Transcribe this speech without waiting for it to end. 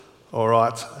All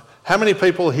right. How many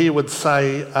people here would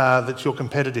say that you're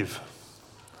competitive?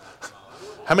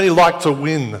 How many like to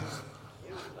win?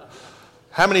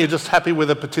 How many are just happy with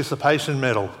a participation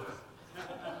medal?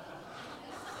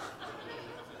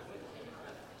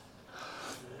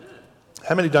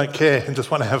 How many don't care and just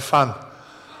want to have fun?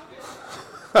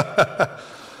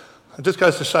 It just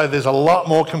goes to show there's a lot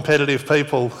more competitive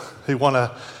people who want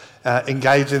to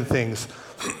engage in things.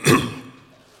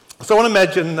 So I want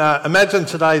to imagine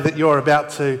today that you're about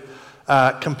to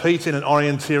compete in an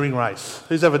orienteering race.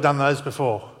 Who's ever done those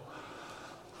before?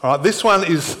 All right, this one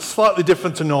is slightly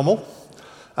different to normal,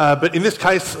 but in this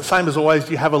case, same as always,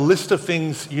 you have a list of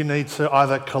things you need to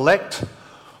either collect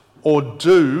or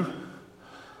do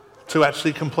to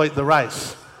actually complete the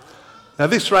race. Now,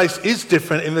 this race is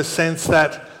different in the sense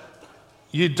that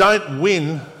you don't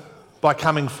win by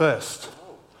coming first.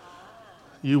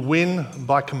 You win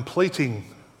by completing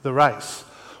the race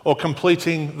or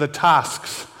completing the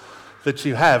tasks that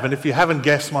you have. And if you haven't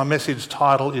guessed, my message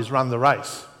title is Run the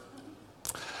Race.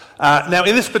 Now,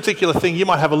 in this particular thing, you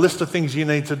might have a list of things you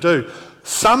need to do.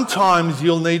 Sometimes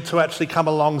you'll need to actually come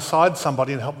alongside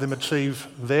somebody and help them achieve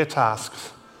their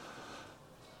tasks.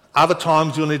 Other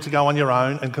times you'll need to go on your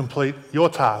own and complete your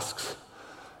tasks.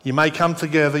 You may come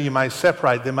together, you may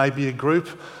separate, there may be a group,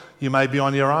 you may be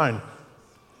on your own.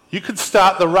 You could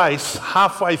start the race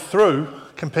halfway through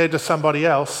compared to somebody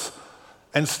else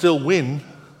and still win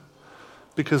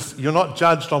because you're not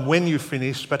judged on when you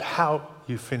finish, but how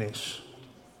you finish.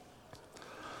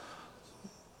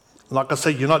 Like I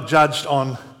said, you're not judged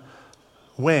on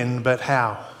when, but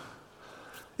how.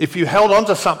 If you held on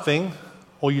to something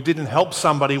or you didn't help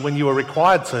somebody when you were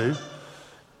required to,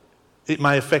 it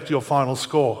may affect your final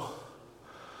score.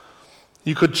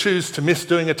 You could choose to miss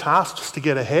doing a task just to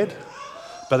get ahead,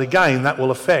 but again, that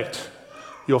will affect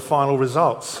your final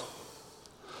results.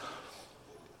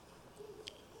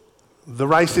 The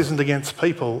race isn't against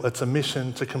people, it's a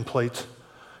mission to complete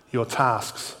your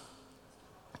tasks.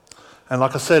 And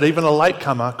like I said, even a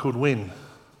latecomer could win.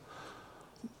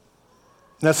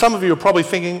 Now, some of you are probably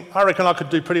thinking, I reckon I could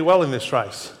do pretty well in this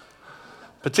race,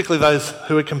 particularly those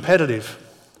who are competitive.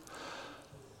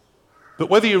 But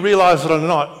whether you realise it or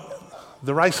not,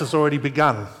 the race has already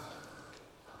begun.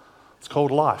 It's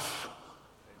called life,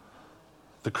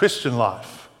 the Christian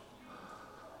life.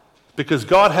 Because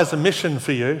God has a mission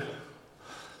for you.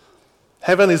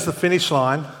 Heaven is the finish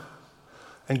line,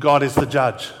 and God is the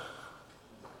judge.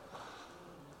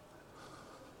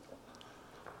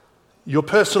 Your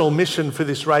personal mission for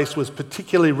this race was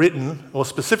particularly written, or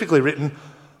specifically written,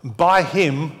 by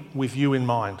Him with you in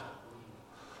mind.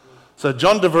 So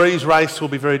John DeVries' race will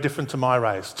be very different to my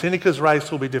race. Tinika's race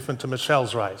will be different to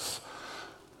Michelle's race.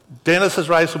 Dennis's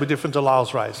race will be different to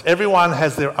Lyle's race. Everyone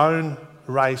has their own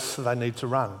race they need to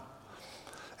run.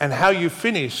 And how you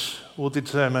finish will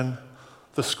determine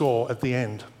the score at the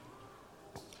end.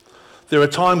 There are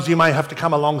times you may have to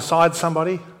come alongside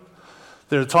somebody.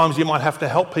 There are times you might have to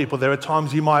help people. There are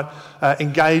times you might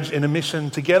engage in a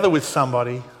mission together with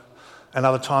somebody. And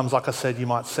other times, like I said, you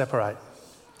might separate.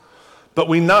 But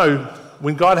we know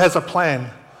when God has a plan,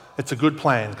 it's a good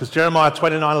plan. Because Jeremiah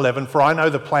 29:11, for I know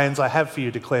the plans I have for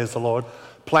you, declares the Lord.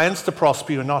 Plans to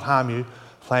prosper you and not harm you.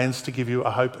 Plans to give you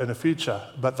a hope and a future.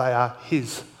 But they are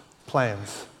His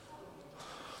plans.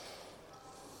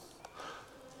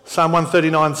 Psalm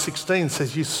 139:16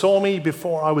 says, you saw me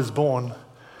before I was born.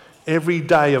 Every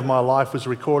day of my life was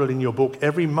recorded in your book.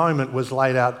 Every moment was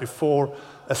laid out before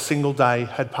a single day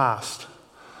had passed.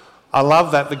 I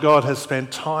love that God has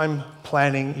spent time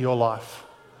planning your life.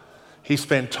 He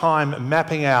spent time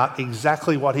mapping out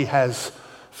exactly what He has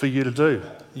for you to do.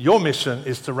 Your mission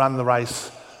is to run the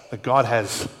race that God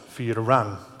has for you to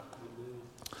run.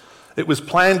 It was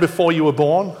planned before you were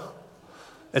born.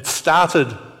 It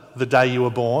started the day you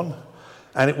were born,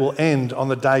 and it will end on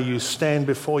the day you stand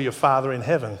before your Father in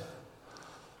heaven.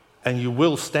 And you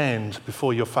will stand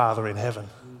before your Father in heaven.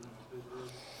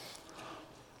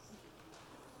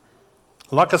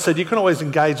 Like I said, you can always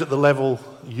engage at the level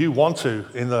you want to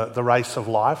in the race of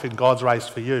life, in God's race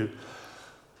for you.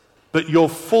 But your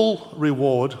full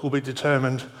reward will be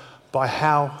determined by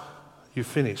how you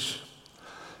finish.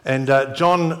 And 2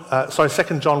 John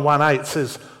 1:8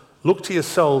 says, look to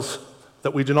yourselves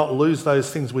that we do not lose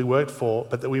those things we worked for,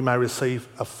 but that we may receive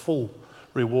a full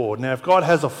reward. Now, if God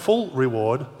has a full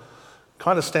reward,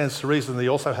 kind of stands to reason that He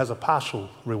also has a partial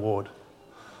reward.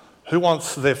 Who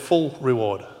wants their full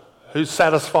reward? Who's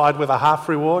satisfied with a half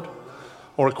reward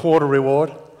or a quarter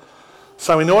reward?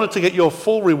 So in order to get your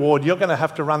full reward, you're going to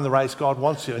have to run the race God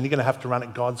wants you, and you're going to have to run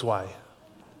it God's way.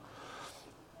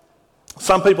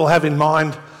 Some people have in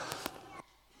mind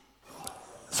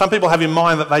Some people have in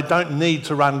mind that they don't need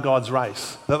to run God's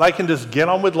race, that they can just get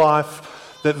on with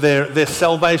life, that their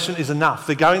salvation is enough.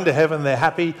 They're going to heaven, they're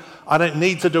happy. I don't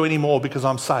need to do any more because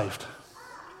I'm saved.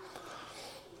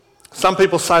 Some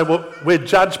people say, well, we're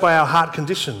judged by our heart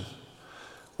condition.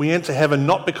 We enter heaven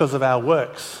not because of our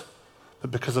works,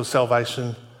 but because of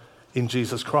salvation in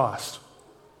Jesus Christ.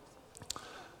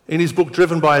 In his book,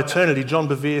 Driven by Eternity, John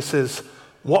Bevere says,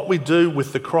 what we do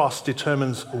with the cross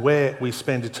determines where we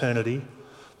spend eternity.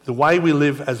 The way we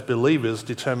live as believers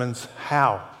determines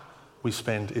how we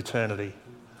spend eternity.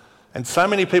 And so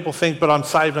many people think, but I'm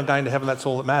saved, I'm going to heaven, that's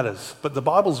all that matters. But the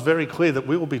Bible's very clear that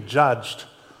we will be judged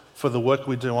for the work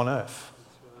we do on earth.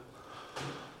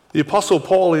 The Apostle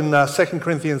Paul in 2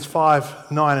 Corinthians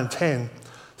 5, 9 and 10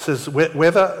 says,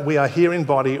 whether we are here in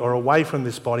body or away from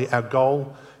this body, our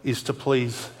goal is to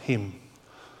please him.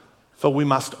 For we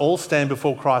must all stand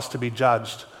before Christ to be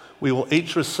judged. We will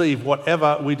each receive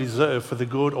whatever we deserve for the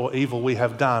good or evil we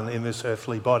have done in this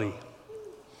earthly body.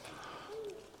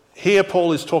 Here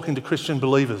Paul is talking to Christian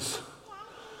believers.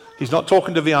 He's not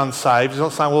talking to the unsaved. He's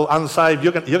not saying, well, unsaved,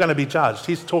 you're going to be judged.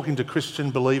 He's talking to Christian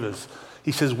believers.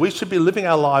 He says we should be living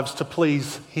our lives to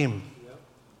please him.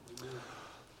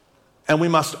 And we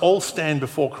must all stand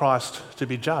before Christ to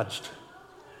be judged.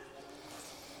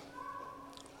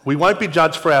 We won't be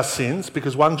judged for our sins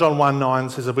because 1 John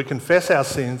 1:9 says if we confess our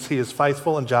sins, he is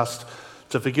faithful and just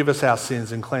to forgive us our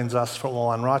sins and cleanse us from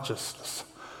all unrighteousness.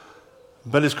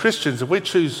 But as Christians, if we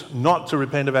choose not to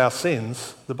repent of our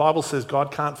sins, the Bible says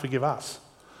God can't forgive us.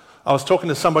 I was talking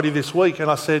to somebody this week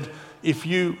and I said, if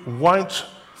you won't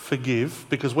forgive,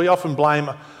 because we often blame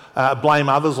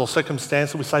others or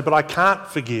circumstances, we say, but I can't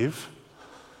forgive.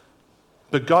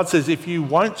 But God says, if you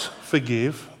won't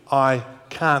forgive, I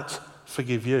can't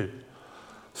forgive you.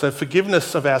 So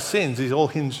forgiveness of our sins is all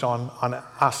hinged on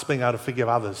us being able to forgive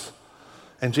others.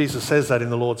 And Jesus says that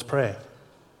in the Lord's Prayer.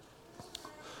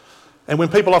 And when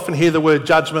people often hear the word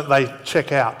judgment, they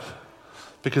check out.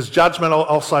 Because judgment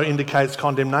also indicates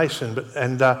condemnation.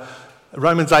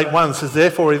 Romans 8:1 says,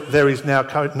 therefore there is now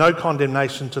no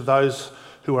condemnation to those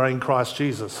who are in Christ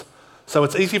Jesus. So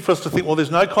it's easy for us to think, well,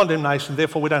 there's no condemnation,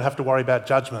 therefore we don't have to worry about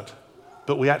judgment.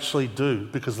 But we actually do,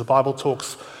 because the Bible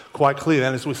talks quite clearly.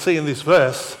 And as we see in this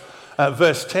verse,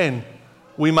 verse 10,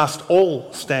 we must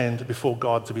all stand before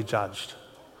God to be judged.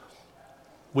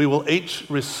 We will each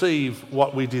receive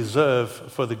what we deserve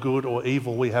for the good or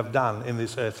evil we have done in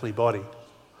this earthly body.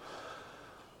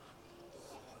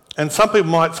 And some people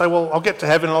might say, well, I'll get to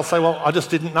heaven and I'll say, well, I just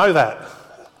didn't know that.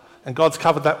 And God's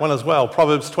covered that one as well.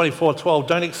 Proverbs 24:12,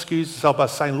 don't excuse yourself by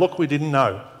saying, look, we didn't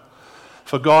know.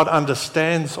 For God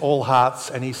understands all hearts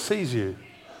and he sees you.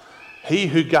 He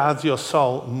who guards your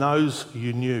soul knows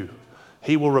you knew.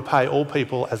 He will repay all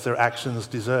people as their actions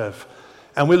deserve.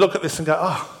 And we look at this and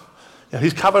go,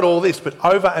 he's covered all this, but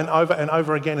over and over and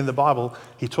over again in the Bible,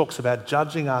 he talks about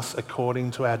judging us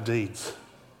according to our deeds.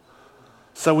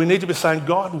 So we need to be saying,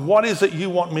 God, what is it you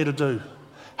want me to do?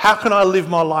 How can I live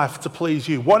my life to please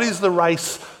you? What is the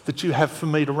race that you have for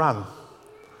me to run?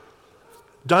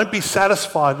 Don't be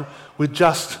satisfied with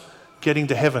just getting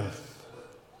to heaven.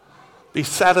 Be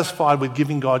satisfied with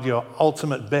giving God your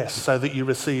ultimate best so that you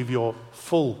receive your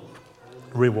full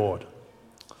reward.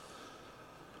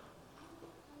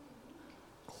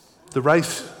 The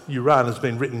race you run has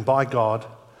been written by God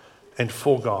and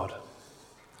for God.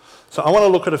 So I want to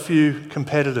look at a few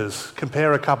competitors,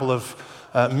 compare a couple of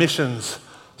missions,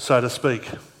 so to speak.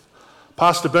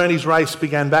 Pastor Bernie's race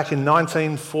began back in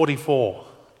 1944.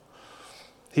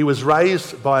 He was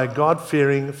raised by a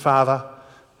God-fearing father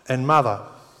and mother.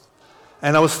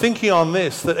 And I was thinking on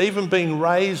this, that even being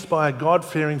raised by a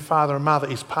God-fearing father and mother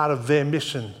is part of their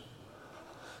mission.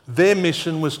 Their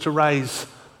mission was to raise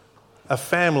a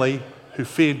family who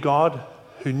feared God,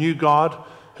 who knew God,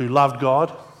 who loved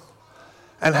God.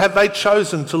 And had they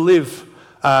chosen to live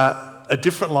a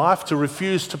different life, to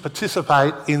refuse to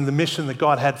participate in the mission that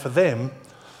God had for them,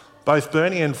 both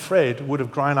Bernie and Fred would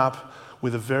have grown up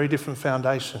with a very different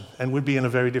foundation and would be in a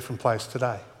very different place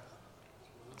today.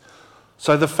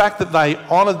 So the fact that they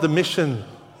honoured the mission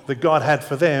that God had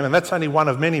for them, and that's only one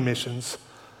of many missions,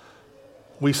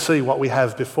 we see what we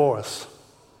have before us.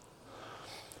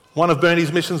 One of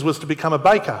Bernie's missions was to become a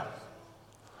baker.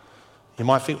 You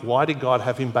might think, why did God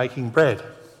have him baking bread?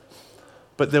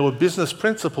 But there were business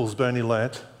principles Bernie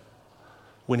learnt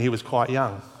when he was quite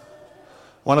young.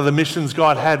 One of the missions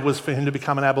God had was for him to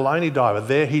become an abalone diver.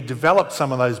 There he developed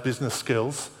some of those business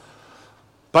skills,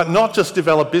 but not just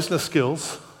develop business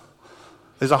skills.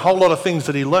 There's a whole lot of things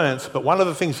that he learnt, but one of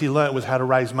the things he learnt was how to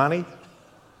raise money,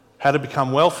 how to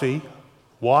become wealthy.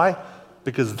 Why?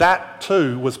 Because that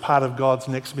too was part of God's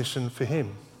next mission for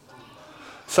him.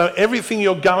 So everything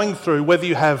you're going through, whether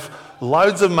you have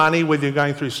loads of money, whether you're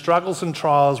going through struggles and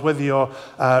trials, whether you're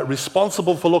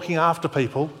responsible for looking after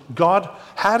people, God,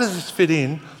 how does this fit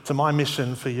in to my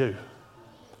mission for you?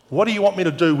 What do you want me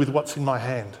to do with what's in my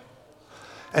hand?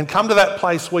 And come to that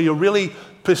place where you're really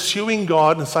pursuing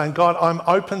God and saying, God, I'm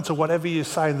open to whatever you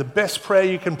say. And the best prayer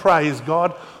you can pray is,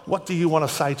 God, what do you want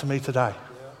to say to me today?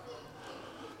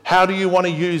 How do you want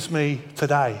to use me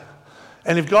today?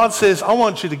 And if God says, I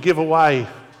want you to give away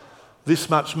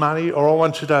this much money, or I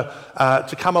want you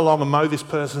to come along and mow this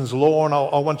person's lawn,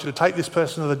 or I want you to take this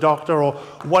person to the doctor, or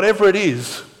whatever it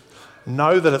is,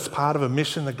 know that it's part of a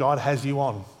mission that God has you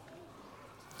on.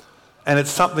 And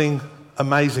it's something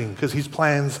amazing because his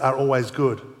plans are always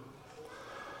good.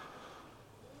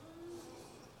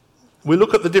 We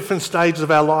look at the different stages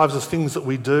of our lives as things that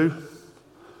we do.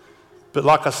 But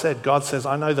like I said, God says,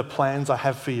 I know the plans I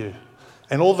have for you.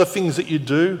 And all the things that you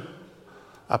do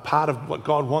are part of what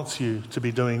God wants you to be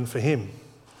doing for him.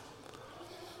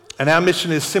 And our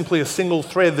mission is simply a single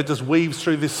thread that just weaves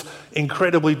through this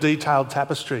incredibly detailed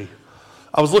tapestry.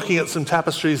 I was looking at some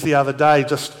tapestries the other day,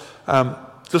 just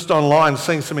online,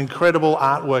 seeing some incredible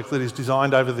artwork that is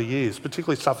designed over the years,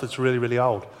 particularly stuff that's really, really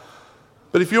old.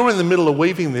 But if you're in the middle of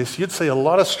weaving this, you'd see a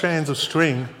lot of strands of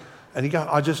string and you go,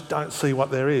 I just don't see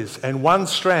what there is. And one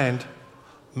strand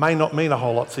may not mean a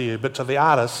whole lot to you, but to the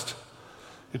artist,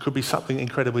 it could be something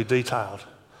incredibly detailed.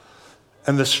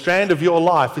 And the strand of your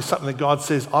life is something that God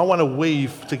says, I want to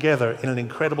weave together in an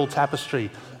incredible tapestry.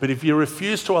 But if you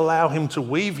refuse to allow him to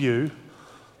weave you,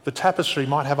 the tapestry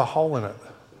might have a hole in it.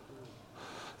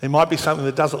 It might be something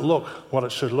that doesn't look what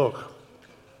it should look.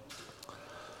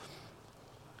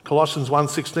 Colossians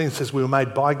 1:16 says we were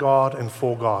made by God and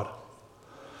for God.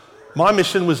 My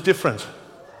mission was different.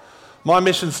 My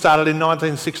mission started in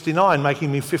 1969,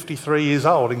 making me 53 years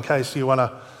old, in case you want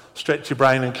to stretch your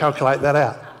brain and calculate that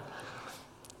out.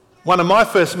 One of my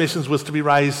first missions was to be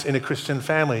raised in a Christian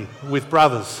family with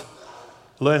brothers,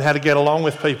 learn how to get along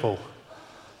with people.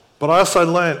 But I also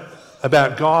learnt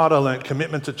about God, I learnt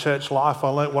commitment to church life, I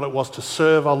learnt what it was to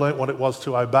serve, I learnt what it was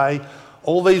to obey.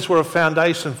 All these were a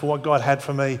foundation for what God had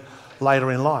for me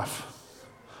later in life.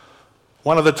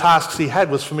 One of the tasks he had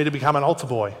was for me to become an altar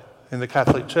boy in the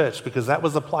Catholic Church, because that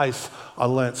was the place I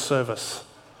learnt service.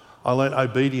 I learnt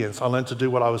obedience. I learnt to do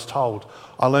what I was told.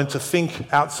 I learnt to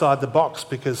think outside the box,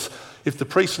 because if the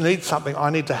priest needs something, I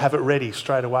need to have it ready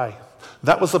straight away.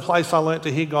 That was the place I learnt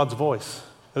to hear God's voice.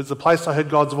 It was the place I heard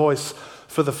God's voice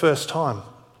for the first time.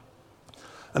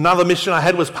 Another mission I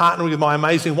had was partnering with my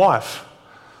amazing wife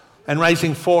and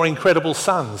raising 4 incredible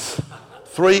sons.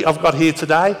 3 I've got here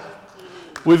today.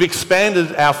 We've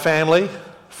expanded our family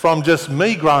from just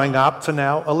me growing up to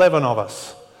now 11 of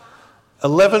us.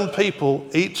 11 people,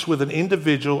 each with an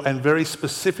individual and very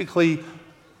specifically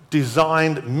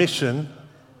designed mission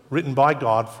written by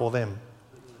God for them.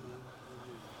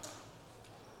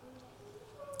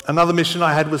 Another mission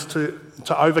I had was to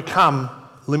overcome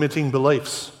limiting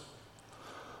beliefs.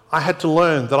 I had to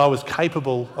learn that I was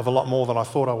capable of a lot more than I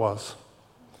thought I was.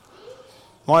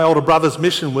 My older brother's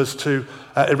mission was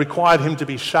it required him to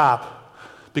be sharp,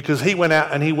 because he went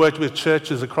out and he worked with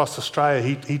churches across Australia.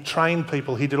 He trained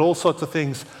people. He did all sorts of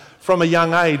things. From a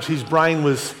young age, his brain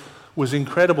was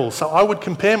incredible. So I would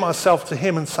compare myself to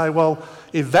him and say, well,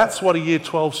 if that's what a Year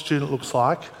 12 student looks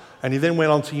like, and he then went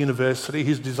on to university,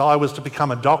 his desire was to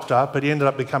become a doctor, but he ended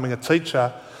up becoming a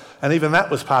teacher, and even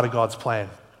that was part of God's plan.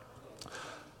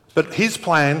 But his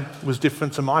plan was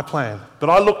different to my plan. But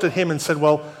I looked at him and said,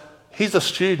 well, he's a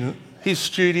student. He's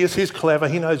studious. He's clever.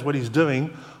 He knows what he's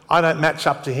doing. I don't match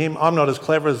up to him. I'm not as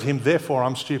clever as him, therefore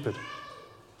I'm stupid.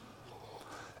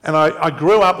 And I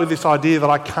grew up with this idea that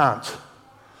I can't.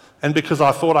 And because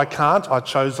I thought I can't, I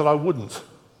chose that I wouldn't.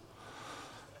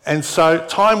 And so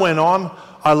time went on.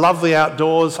 I loved the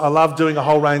outdoors. I loved doing a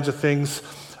whole range of things.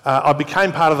 I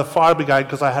became part of the fire brigade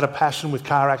because I had a passion with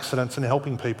car accidents and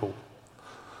helping people.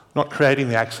 Not creating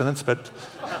the accidents, but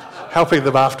helping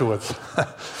them afterwards.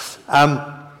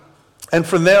 And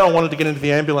from there, I wanted to get into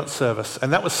the ambulance service,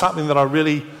 and that was something that I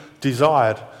really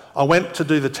desired. I went to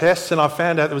do the tests, and I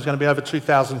found out there was going to be over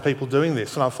 2,000 people doing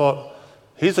this, and I thought,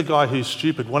 here's a guy who's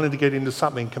stupid, wanting to get into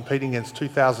something competing against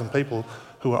 2,000 people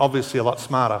who are obviously a lot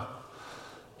smarter.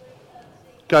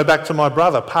 Go back to my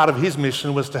brother. Part of his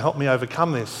mission was to help me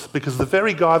overcome this, because the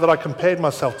very guy that I compared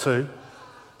myself to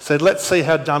said, let's see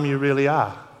how dumb you really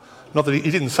are. Not that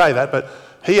he didn't say that, but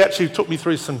he actually took me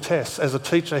through some tests. As a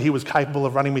teacher, he was capable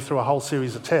of running me through a whole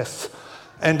series of tests.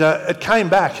 And it came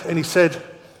back and he said,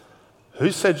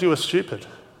 who said you were stupid?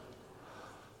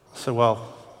 I said,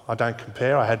 well, I don't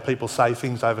compare. I had people say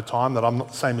things over time that I'm not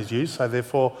the same as you, so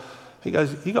therefore He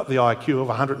goes, you got the IQ of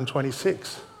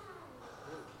 126.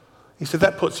 He said,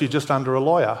 that puts you just under a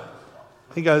lawyer.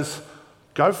 He goes,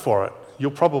 go for it.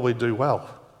 You'll probably do well.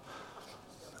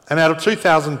 And out of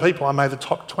 2,000 people, I made the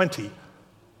top 20.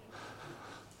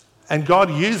 And God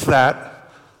used that.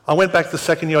 I went back the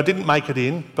second year. I didn't make it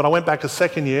in, but I went back a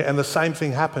second year and the same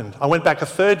thing happened. I went back a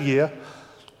third year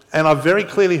and I very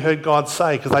clearly heard God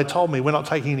say, because they told me, we're not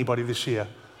taking anybody this year.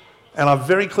 And I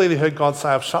very clearly heard God say,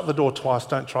 I've shut the door twice,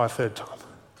 don't try a third time.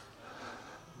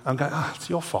 I'm going, it's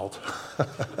your fault.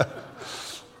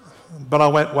 But I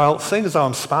went, well, seeing as though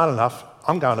I'm smart enough,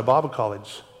 I'm going to Bible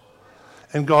college.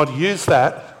 And God used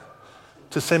that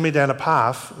to send me down a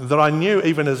path that I knew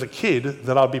even as a kid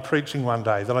that I'd be preaching one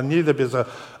day, that I knew there was a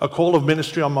call of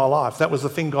ministry on my life. That was the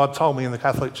thing God told me in the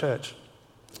Catholic Church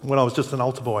when I was just an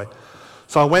altar boy.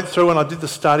 So I went through and I did the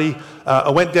study. I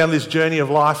went down this journey of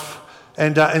life.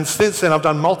 And since then, I've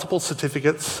done multiple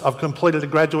certificates. I've completed a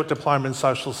graduate diploma in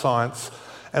social science,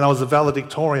 and I was a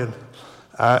valedictorian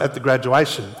at the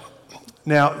graduation.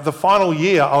 Now, the final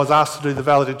year, I was asked to do the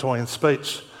valedictorian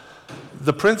speech.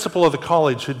 The principal of the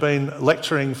college, who'd been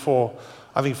lecturing for,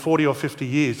 I think, 40 or 50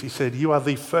 years, he said, you are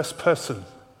the first person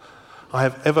I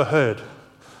have ever heard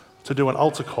to do an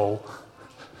altar call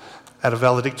at a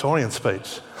valedictorian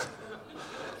speech.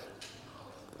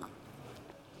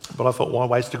 But I thought, why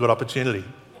waste a good opportunity?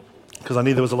 Because I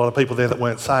knew there was a lot of people there that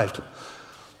weren't saved.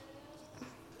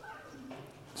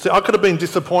 See, I could have been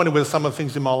disappointed with some of the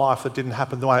things in my life that didn't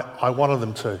happen the way I wanted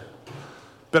them to.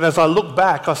 But as I look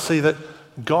back, I see that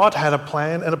God had a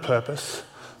plan and a purpose,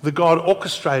 that God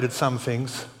orchestrated some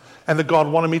things, and that God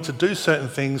wanted me to do certain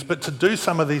things, but to do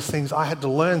some of these things, I had to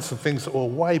learn some things that were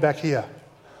way back here.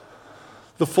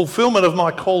 The fulfillment of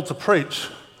my call to preach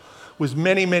was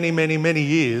many, many, many, many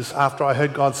years after I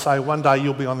heard God say, one day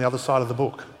you'll be on the other side of the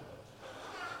book.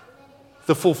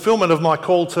 The fulfillment of my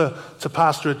call to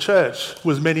pastor a church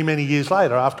was many, many years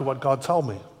later after what God told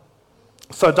me.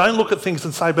 So don't look at things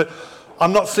and say, but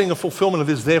I'm not seeing a fulfillment of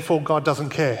this, therefore God doesn't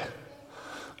care.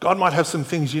 God might have some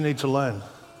things you need to learn.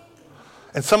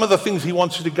 And some of the things he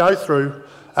wants you to go through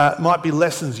might be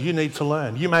lessons you need to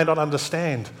learn. You may not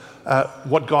understand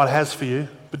what God has for you,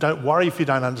 but don't worry if you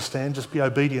don't understand. Just be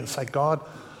obedient. Say, God,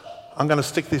 I'm going to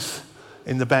stick this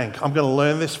in the bank. I'm going to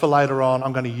learn this for later on.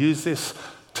 I'm going to use this.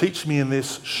 Teach me in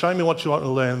this. Show me what you want to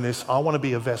learn in this. I want to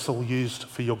be a vessel used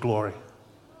for your glory.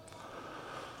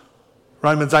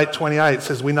 Romans 8:28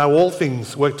 says, we know all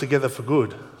things work together for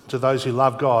good to those who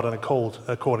love God and are called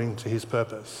according to his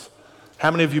purpose. How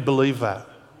many of you believe that?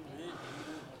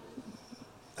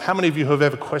 How many of you have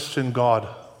ever questioned God,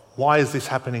 why is this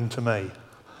happening to me?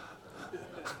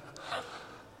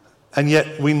 And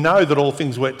yet we know that all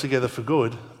things work together for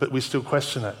good, but we still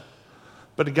question it.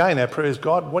 But again, our prayer is,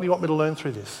 God, what do you want me to learn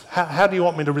through this? How do you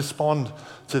want me to respond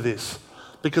to this?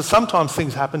 Because sometimes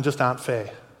things happen just aren't fair.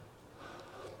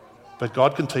 But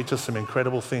God can teach us some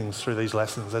incredible things through these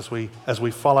lessons as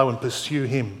we follow and pursue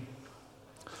him.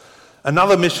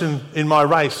 Another mission in my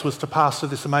race was to pastor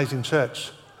this amazing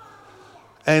church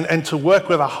and to work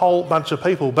with a whole bunch of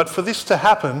people. But for this to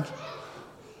happen,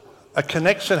 a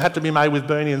connection had to be made with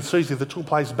Bernie and Susie that took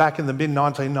place back in the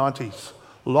mid-1990s,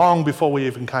 long before we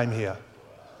even came here.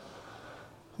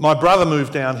 My brother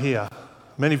moved down here.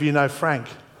 Many of you know Frank,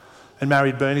 and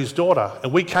married Bernie's daughter.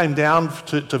 And we came down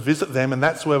to visit them, and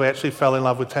that's where we actually fell in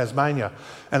love with Tasmania.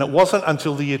 And it wasn't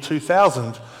until the year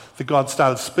 2000 that God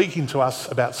started speaking to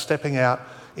us about stepping out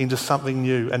into something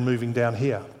new and moving down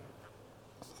here.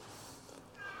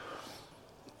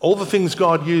 All the things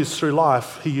God used through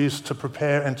life, he used to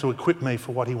prepare and to equip me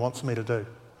for what he wants me to do.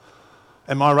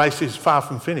 And my race is far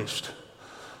from finished.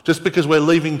 Just because we're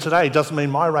leaving today doesn't mean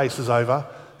my race is over.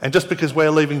 And just because we're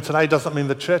leaving today doesn't mean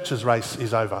the church's race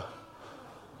is over.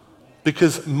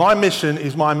 Because my mission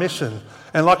is my mission.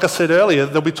 And like I said earlier,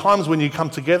 there'll be times when you come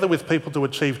together with people to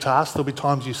achieve tasks. There'll be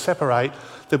times you separate.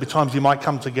 There'll be times you might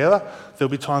come together.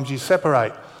 There'll be times you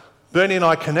separate. Bernie and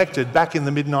I connected back in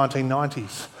the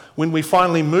mid-1990s. When we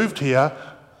finally moved here,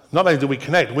 not only did we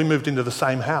connect, we moved into the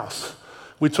same house.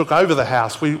 We took over the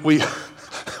house. We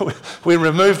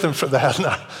removed them from the house.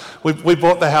 No, we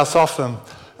bought the house off them.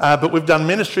 But we've done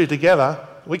ministry together.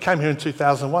 We came here in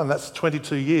 2001. That's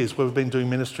 22 years where we've been doing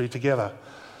ministry together.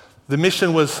 The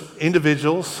mission was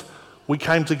individuals. We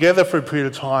came together for a period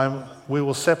of time. We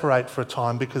will separate for a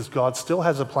time because God still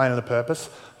has a plan and a purpose.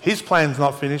 His plan's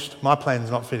not finished. My plan's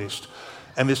not finished.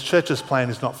 And this church's plan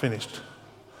is not finished.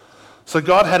 So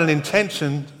God had an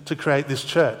intention to create this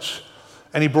church.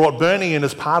 And he brought Bernie in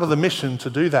as part of the mission to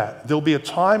do that. There'll be a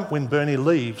time when Bernie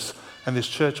leaves and this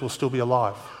church will still be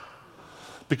alive.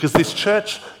 Because this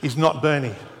church is not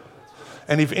Bernie.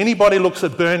 And if anybody looks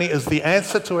at Burnie as the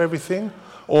answer to everything,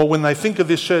 or when they think of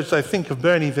this church, they think of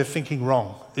Burnie, they're thinking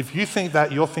wrong. If you think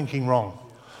that, you're thinking wrong.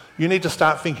 You need to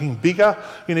start thinking bigger,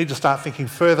 you need to start thinking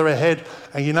further ahead,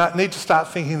 and you need to start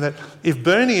thinking that if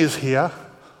Burnie is here,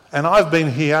 and I've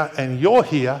been here, and you're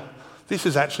here, this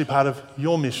is actually part of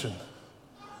your mission.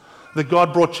 That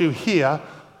God brought you here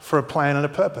for a plan and a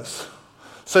purpose.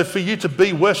 So for you to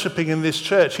be worshipping in this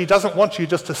church, he doesn't want you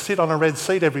just to sit on a red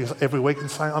seat every week and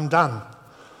say, I'm done.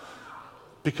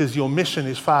 Because your mission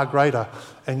is far greater,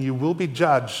 and you will be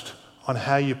judged on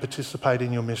how you participate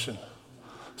in your mission.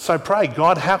 So pray,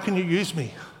 God, how can you use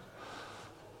me?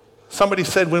 Somebody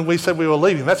said when we said we were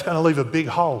leaving, that's going to leave a big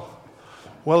hole.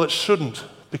 Well, it shouldn't,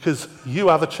 because you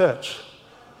are the church.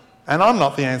 And I'm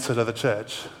not the answer to the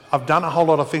church. I've done a whole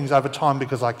lot of things over time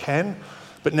because I can,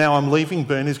 but now I'm leaving.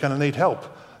 Burnie's going to need help.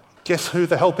 Guess who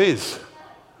the help is?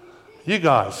 You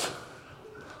guys.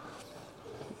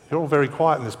 You're all very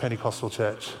quiet in this Pentecostal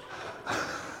church.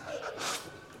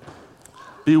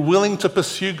 Be willing to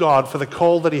pursue God for the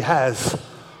call that he has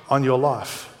on your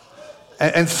life.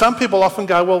 And some people often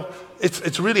go, well,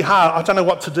 it's really hard. I don't know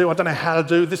what to do. I don't know how to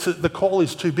do. The call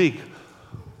is too big.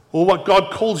 Well, what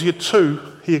God calls you to,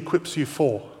 he equips you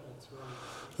for.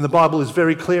 And the Bible is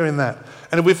very clear in that.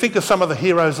 And if we think of some of the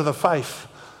heroes of the faith,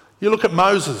 you look at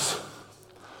Moses.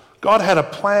 God had a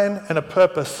plan and a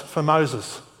purpose for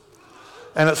Moses.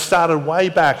 And it started way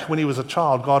back when he was a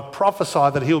child. God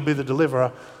prophesied that he would be the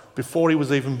deliverer before he was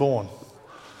even born.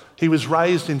 He was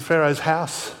raised in Pharaoh's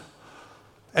house.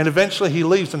 And eventually he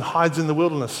leaves and hides in the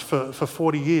wilderness for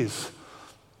 40 years.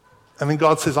 And then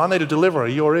God says, I need a deliverer,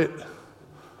 you're it.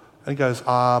 And he goes,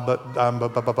 but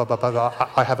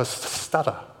I have a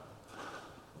stutter.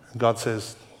 And God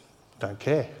says, don't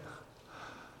care.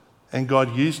 And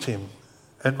God used him.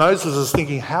 And Moses is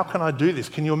thinking, how can I do this?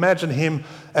 Can you imagine him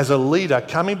as a leader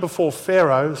coming before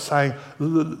Pharaoh saying,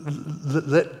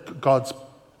 let God's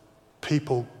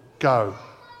people go?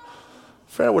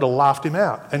 Pharaoh would have laughed him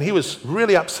out. And he was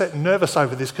really upset and nervous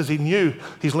over this because he knew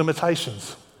his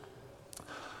limitations.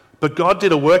 But God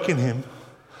did a work in him,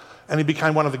 and he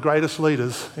became one of the greatest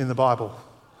leaders in the Bible,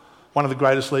 one of the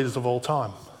greatest leaders of all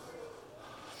time.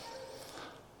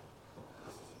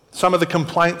 Some of the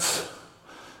complaints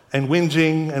and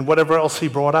whinging and whatever else he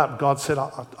brought up, God said,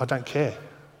 I don't care,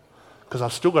 because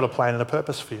I've still got a plan and a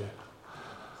purpose for you.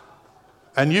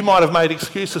 And you might have made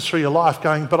excuses through your life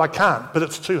going, but I can't, but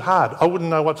it's too hard. I wouldn't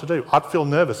know what to do. I'd feel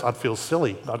nervous. I'd feel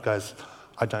silly. God goes,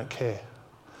 I don't care.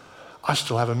 I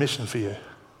still have a mission for you.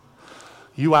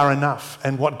 You are enough.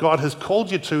 And what God has called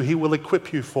you to, he will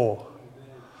equip you for.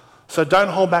 So don't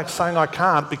hold back saying I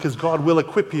can't, because God will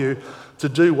equip you to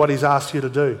do what he's asked you to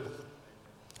do.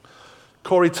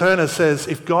 Corey Turner says,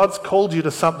 if God's called you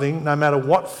to something, no matter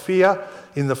what fear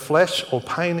in the flesh or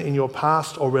pain in your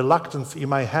past or reluctance that you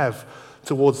may have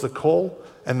towards the call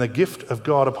and the gift of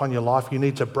God upon your life, you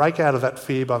need to break out of that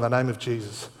fear by the name of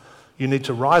Jesus. You need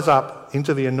to rise up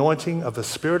into the anointing of the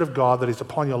Spirit of God that is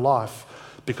upon your life,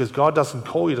 because God doesn't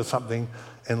call you to something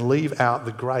and leave out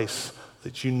the grace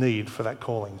that you need for that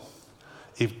calling.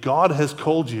 If God has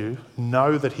called you,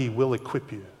 know that he will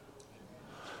equip you.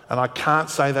 And I can't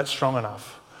say that strong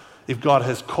enough. If God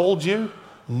has called you,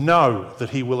 know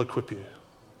that he will equip you.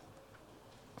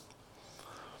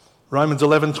 Romans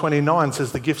 11:29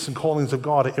 says the gifts and callings of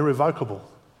God are irrevocable.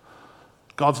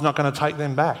 God's not going to take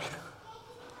them back.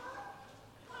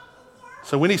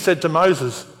 So when he said to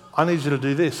Moses, I need you to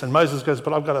do this, and Moses goes,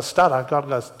 but I've got a stutter, God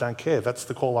goes, don't care, that's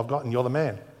the call I've got and you're the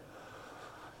man.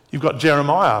 You've got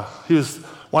Jeremiah, he was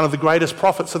one of the greatest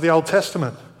prophets of the Old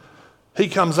Testament. He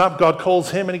comes up, God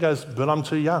calls him, and he goes, but I'm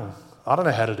too young. I don't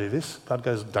know how to do this. God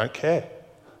goes, don't care.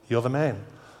 You're the man.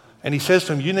 And he says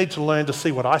to him, you need to learn to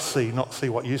see what I see, not see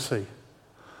what you see.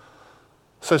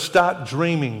 So start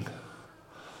dreaming.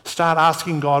 Start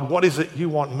asking God, what is it you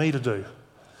want me to do?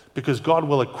 Because God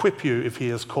will equip you if he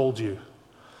has called you.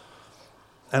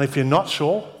 And if you're not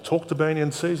sure, talk to Bernie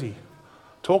and Susie.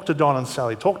 Talk to Don and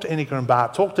Sally. Talk to Enika and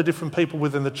Bart. Talk to different people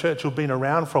within the church who've been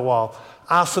around for a while.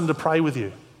 Ask them to pray with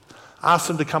you. Ask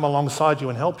them to come alongside you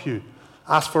and help you.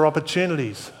 Ask for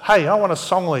opportunities. Hey, I want a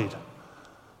song lead.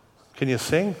 Can you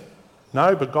sing?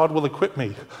 No, but God will equip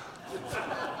me.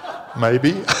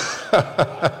 Maybe.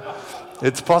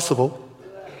 It's possible.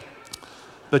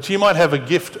 But you might have a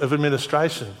gift of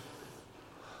administration.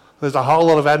 There's a whole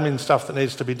lot of admin stuff that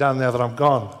needs to be done now that I'm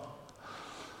gone.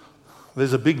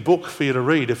 There's a big book for you to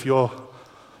read if you're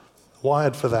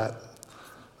wired for that.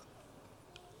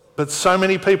 But so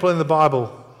many people in the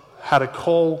Bible had a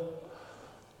call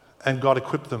and God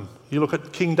equipped them. You look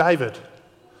at King David.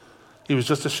 He was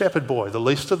just a shepherd boy, the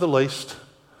least of the least,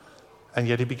 And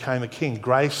yet he became a king,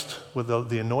 graced with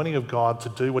the anointing of God to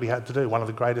do what he had to do, one of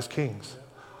the greatest kings.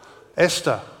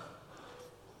 Esther,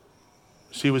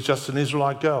 she was just an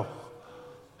Israelite girl.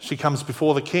 She comes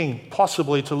before the king,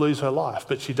 possibly to lose her life,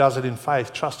 but she does it in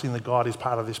faith, trusting that God is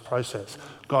part of this process.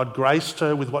 God graced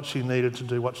her with what she needed to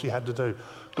do what she had to do.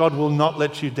 God will not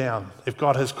let you down. If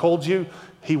God has called you,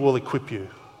 he will equip you.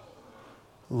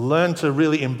 Learn to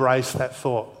really embrace that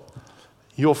thought.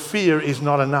 Your fear is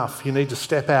not enough. You need to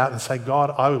step out and say,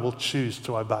 God, I will choose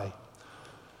to obey.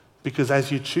 Because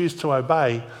as you choose to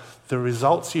obey, the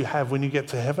results you have when you get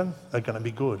to heaven are going to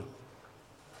be good.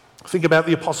 Think about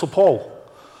the Apostle Paul.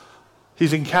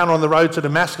 His encounter on the road to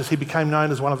Damascus, he became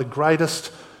known as one of the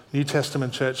greatest New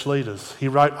Testament church leaders. He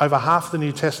wrote over half the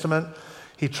New Testament.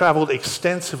 He travelled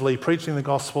extensively preaching the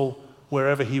gospel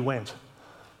wherever he went.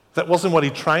 That wasn't what he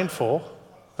trained for.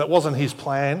 That wasn't his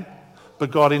plan. But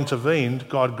God intervened,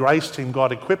 God graced him,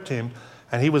 God equipped him,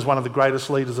 and he was one of the greatest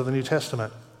leaders of the New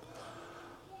Testament.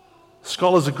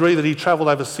 Scholars agree that he travelled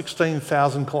over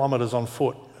 16,000 kilometres on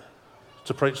foot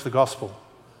to preach the gospel.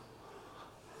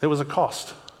 There was a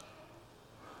cost.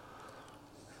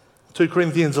 2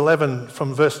 Corinthians 11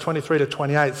 from verse 23 to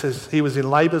 28 says, he was in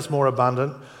labours more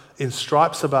abundant, in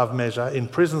stripes above measure, in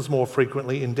prisons more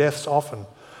frequently, in deaths often.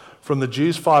 From the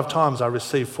Jews 5 times I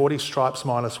received 40 stripes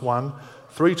minus 1.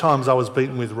 3 times I was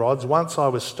beaten with rods. Once I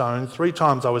was stoned. 3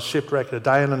 times I was shipwrecked. A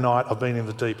day and a night I've been in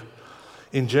the deep.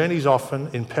 In journeys often,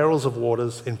 in perils of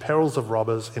waters, in perils of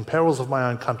robbers, in perils of my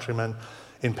own countrymen,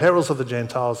 in perils of the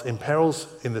Gentiles, in perils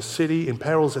in the city, in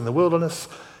perils in the wilderness,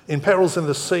 in perils in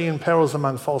the sea, in perils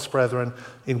among false brethren,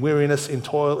 in weariness, in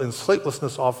toil, in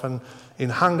sleeplessness often, in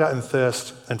hunger and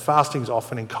thirst, and fastings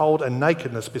often, in cold and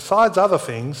nakedness. Besides other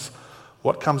things,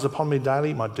 what comes upon me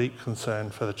daily? My deep concern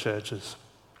for the churches.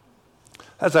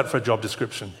 How's that for a job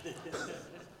description?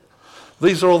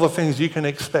 These are all the things you can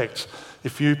expect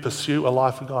if you pursue a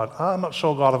life of God. I'm not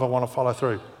sure, God, if I want to follow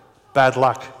through. Bad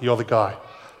luck, you're the guy.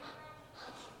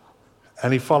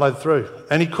 And he followed through.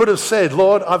 And he could have said,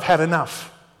 Lord, I've had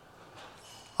enough.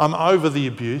 I'm over the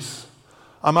abuse.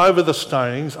 I'm over the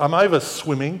stonings. I'm over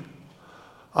swimming.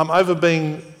 I'm over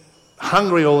being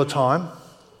hungry all the time.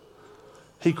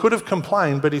 He could have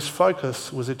complained, but his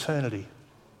focus was eternity.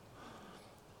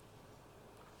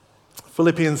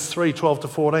 Philippians 3:12 to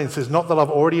 14 says, not that I've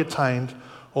already attained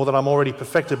or that I'm already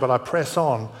perfected, but I press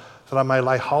on that I may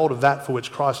lay hold of that for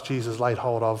which Christ Jesus laid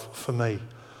hold of for me.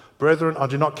 Brethren, I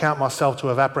do not count myself to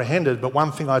have apprehended, but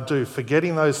one thing I do,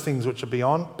 forgetting those things which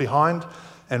are behind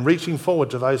and reaching forward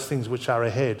to those things which are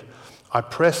ahead, I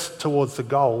press towards the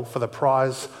goal for the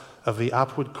prize of the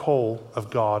upward call of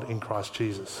God in Christ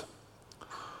Jesus.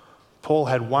 Paul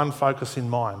had one focus in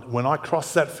mind. When I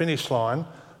cross that finish line,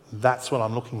 that's what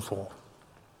I'm looking for.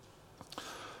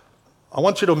 I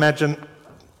want you to imagine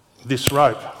this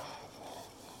rope.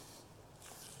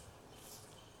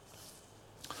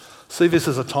 See this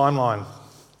as a timeline.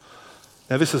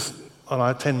 Now this is,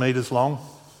 10 metres long.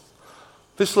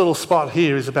 This little spot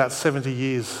here is about 70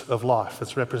 years of life.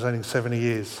 It's representing 70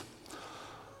 years.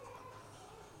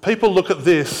 People look at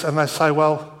this and they say,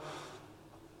 well,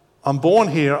 I'm born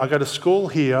here, I go to school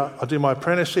here, I do my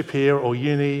apprenticeship here or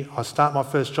uni, I start my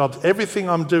first jobs. Everything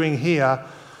I'm doing here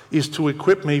is to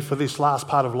equip me for this last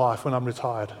part of life when I'm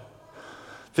retired.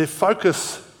 Their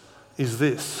focus is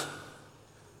this.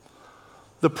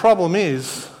 The problem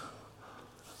is,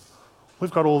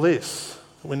 we've got all this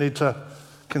that we need to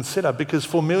consider, because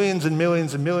for millions and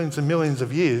millions and millions and millions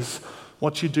of years,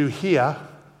 what you do here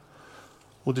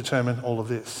will determine all of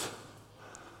this.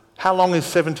 How long is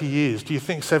 70 years? Do you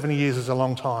think 70 years is a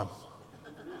long time?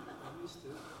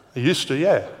 It used to,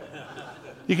 yeah.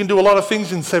 You can do a lot of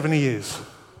things in 70 years.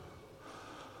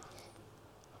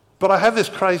 But I had this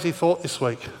crazy thought this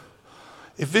week.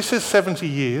 If this is 70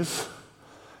 years,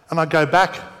 and I go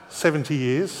back 70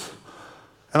 years,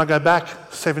 and I go back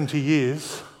 70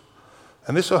 years,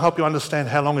 and this will help you understand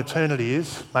how long eternity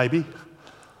is, maybe.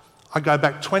 I go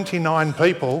back 29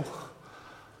 people,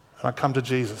 and I come to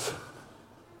Jesus.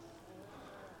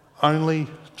 Only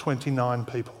 29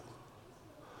 people.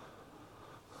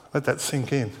 Let that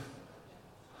sink in.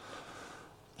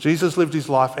 Jesus lived his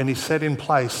life and he set in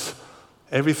place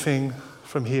everything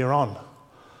from here on.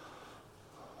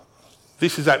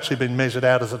 This has actually been measured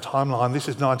out as a timeline. This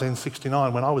is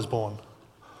 1969 when I was born.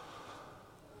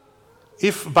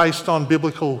 If based on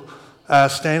biblical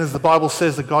standards, the Bible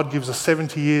says that God gives us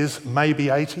 70 years, maybe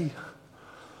 80,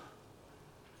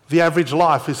 the average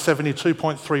life is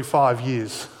 72.35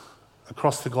 years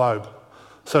across the globe.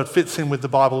 So it fits in with the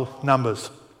Bible numbers.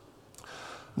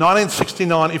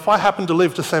 1969, if I happen to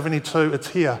live to 72, it's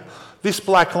here. This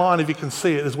black line, if you can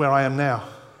see it, is where I am now.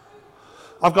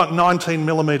 I've got 19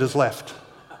 millimetres left.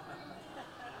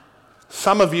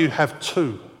 Some of you have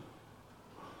 2.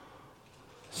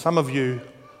 Some of you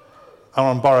are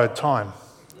on borrowed time.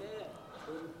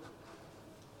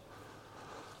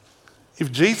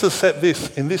 If Jesus set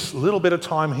this in this little bit of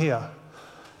time here,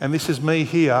 and this is me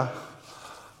here,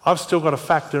 I've still got to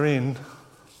factor in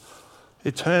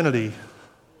eternity.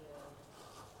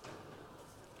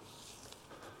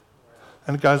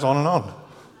 And it goes on and on.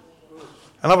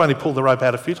 And I've only pulled the rope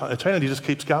out a few times. Eternity just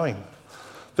keeps going.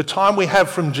 The time we have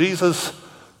from Jesus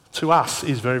to us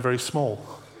is very, very small.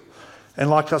 And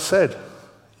like I said,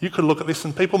 you could look at this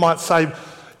and people might say,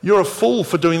 you're a fool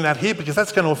for doing that here because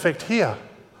that's going to affect here.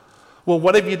 Well,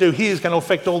 whatever you do here is going to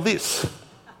affect all this.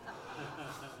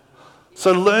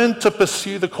 So learn to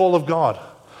pursue the call of God.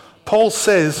 Paul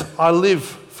says, I live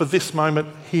for this moment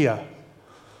here.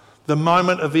 The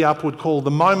moment of the upward call.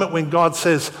 The moment when God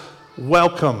says,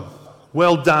 welcome,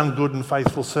 well done, good and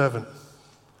faithful servant.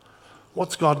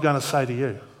 What's God going to say to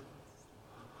you?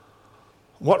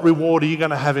 What reward are you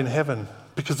going to have in heaven?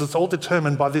 Because it's all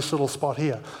determined by this little spot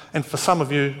here. And for some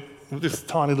of you, this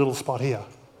tiny little spot here.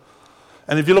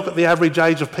 And if you look at the average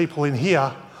age of people in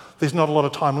here, there's not a lot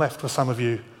of time left for some of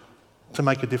you to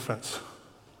make a difference.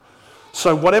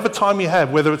 So whatever time you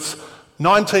have, whether it's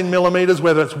 19 millimetres,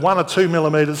 whether it's 1 or 2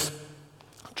 millimetres,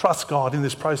 trust God in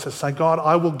this process. Say, God,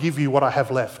 I will give you what I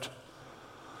have left.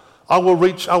 I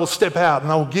will step out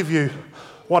and I will give you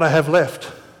what I have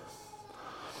left.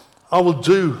 I will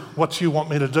do what you want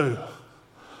me to do.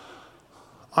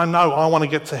 I know I want to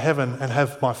get to heaven and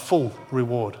have my full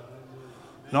reward,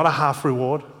 not a half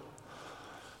reward.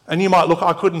 And you might look,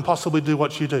 I couldn't possibly do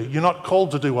what you do. You're not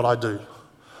called to do what I do.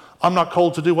 I'm not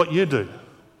called to do what you do.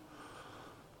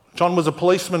 John was a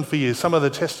policeman for years. Some of the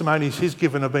testimonies he's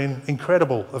given have been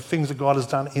incredible of things that God has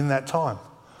done in that time.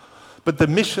 But the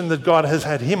mission that God has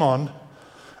had him on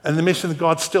and the mission that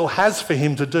God still has for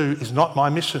him to do is not my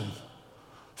mission.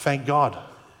 Thank God.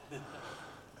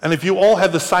 And if you all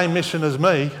had the same mission as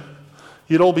me,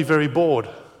 you'd all be very bored.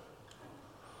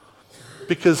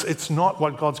 Because it's not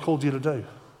what God's called you to do.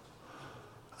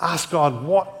 Ask God,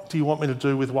 what do you want me to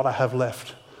do with what I have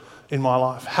left in my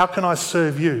life? How can I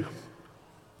serve you?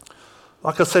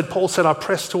 Like I said, Paul said, I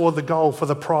press toward the goal for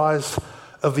the prize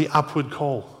of the upward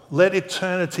call. Let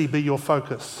eternity be your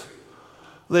focus.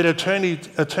 Let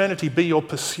eternity be your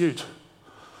pursuit.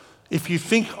 If you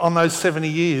think on those 70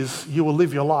 years, you will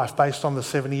live your life based on the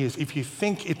 70 years. If you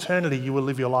think eternity, you will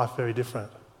live your life very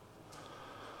different.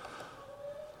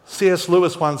 C.S.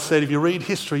 Lewis once said, if you read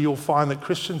history, you'll find that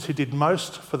Christians who did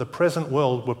most for the present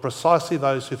world were precisely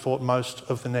those who thought most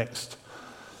of the next.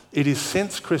 It is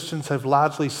since Christians have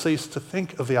largely ceased to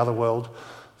think of the other world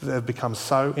that they've become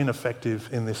so ineffective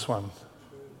in this one.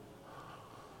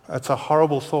 It's a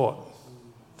horrible thought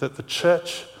that the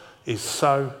church is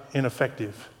so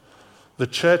ineffective. The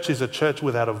church is a church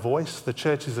without a voice. The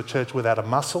church is a church without a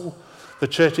muscle. The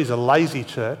church is a lazy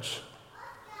church.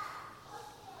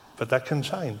 But that can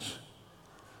change.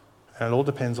 And it all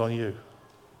depends on you.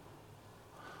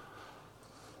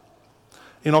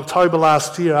 In October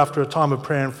last year, after a time of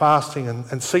prayer and fasting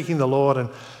and seeking the Lord and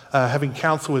having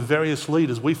counsel with various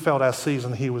leaders, we felt our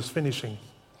season here was finishing.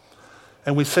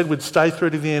 And we said we'd stay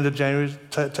through to the end of January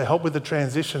to help with the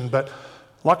transition. But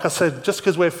like I said, just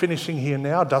because we're finishing here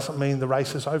now doesn't mean the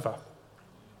race is over.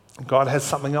 God has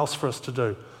something else for us to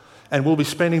do. And we'll be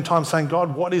spending time saying,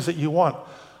 God, what is it you want?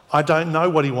 I don't know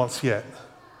what he wants yet.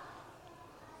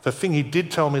 The thing he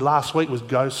did tell me last week was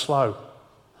go slow.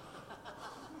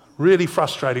 Really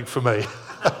frustrating for me.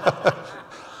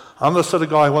 I'm the sort of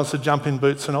guy who wants to jump in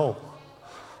boots and all.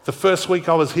 The first week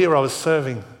I was here, I was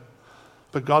serving.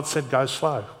 But God said, go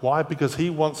slow. Why? Because he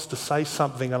wants to say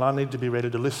something and I need to be ready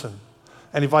to listen.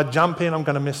 And if I jump in, I'm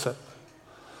going to miss it.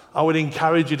 I would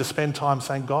encourage you to spend time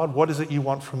saying, God, what is it you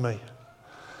want from me?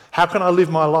 How can I live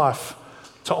my life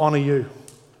to honour you?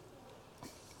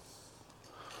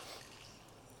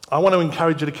 I want to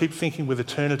encourage you to keep thinking with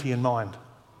eternity in mind.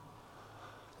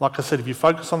 Like I said, if you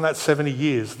focus on that 70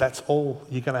 years, that's all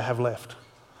you're going to have left.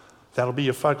 That'll be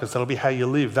your focus. That'll be how you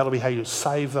live. That'll be how you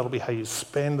save. That'll be how you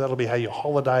spend. That'll be how you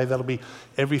holiday. That'll be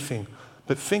everything.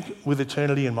 But think with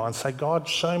eternity in mind. Say, God,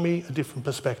 show me a different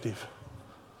perspective.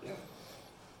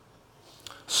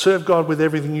 Serve God with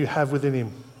everything you have within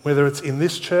him, whether it's in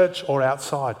this church or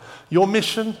outside. Your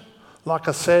mission, like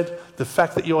I said, the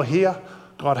fact that you're here,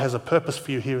 God has a purpose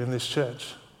for you here in this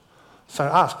church. So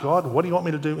ask God, what do you want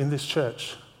me to do in this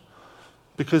church?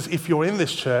 Because if you're in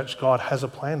this church, God has a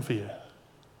plan for you.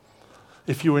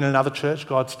 If you're in another church,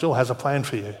 God still has a plan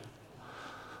for you.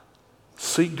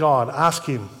 Seek God, ask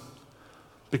him,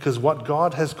 because what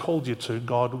God has called you to,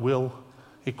 God will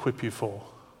equip you for.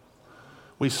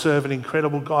 We serve an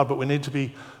incredible God, but we need to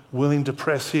be willing to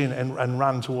press in and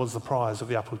run towards the prize of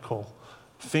the upward call.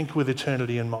 Think with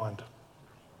eternity in mind.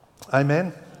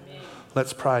 Amen? Amen.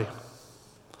 Let's pray.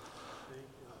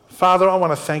 Father, I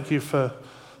want to thank you for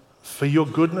your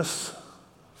goodness,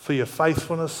 for your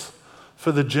faithfulness,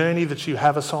 for the journey that you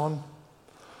have us on,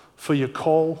 for your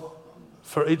call,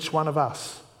 for each one of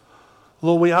us.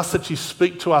 Lord, we ask that you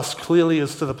speak to us clearly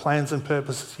as to the plans and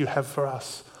purposes you have for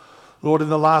us. Lord, in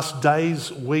the last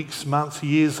days, weeks, months,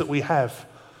 years that we have,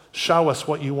 show us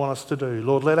what you want us to do.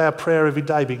 Lord, let our prayer every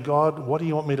day be, God, what do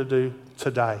you want me to do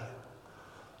today?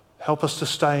 Help us to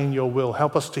stay in your will.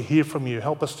 Help us to hear from you.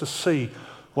 Help us to see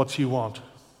what you want.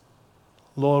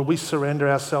 Lord, we surrender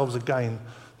ourselves again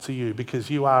to you because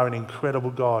you are an incredible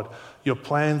God. Your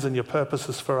plans and your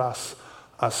purposes for us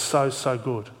are so, so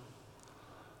good.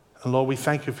 And Lord, we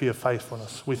thank you for your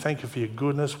faithfulness. We thank you for your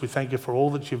goodness. We thank you for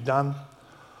all that you've done.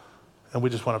 And we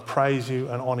just want to praise you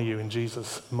and honour you in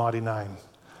Jesus' mighty name.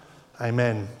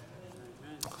 Amen.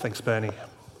 Thanks, Bernie.